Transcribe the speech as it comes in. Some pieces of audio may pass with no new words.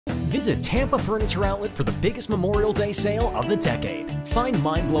Visit Tampa Furniture Outlet for the biggest Memorial Day sale of the decade. Find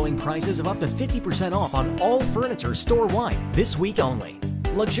mind-blowing prices of up to 50% off on all furniture store-wide this week only.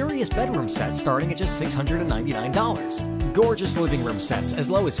 Luxurious bedroom sets starting at just $699. Gorgeous living room sets as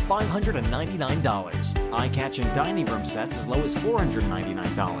low as $599. Eye-catching dining room sets as low as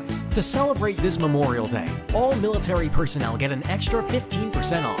 $499. To celebrate this Memorial Day, all military personnel get an extra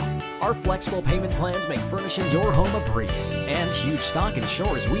 15% off. Our flexible payment plans make furnishing your home a breeze, and huge stock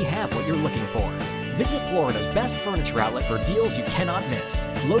ensures we have what you're looking for. Visit Florida's best furniture outlet for deals you cannot miss.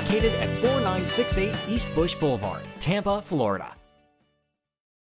 Located at 4968 East Busch Boulevard, Tampa, Florida.